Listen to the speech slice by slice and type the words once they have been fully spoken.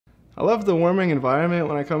I love the warming environment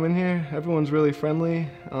when I come in here. Everyone's really friendly.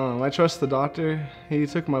 I trust the doctor. He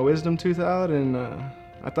took my wisdom tooth out and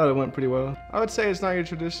I thought it went pretty well. I would say it's not your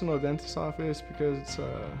traditional dentist office because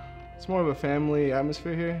it's more of a family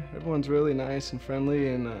atmosphere here. Everyone's really nice and friendly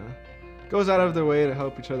and goes out of their way to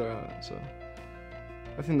help each other out. So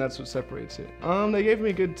I think that's what separates it. They gave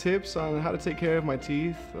me good tips on how to take care of my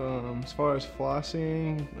teeth, as far as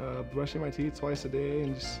flossing, brushing my teeth twice a day,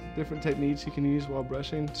 and just different techniques you can use while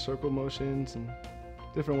brushing, circle motions, and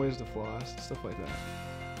different ways to floss, stuff like that.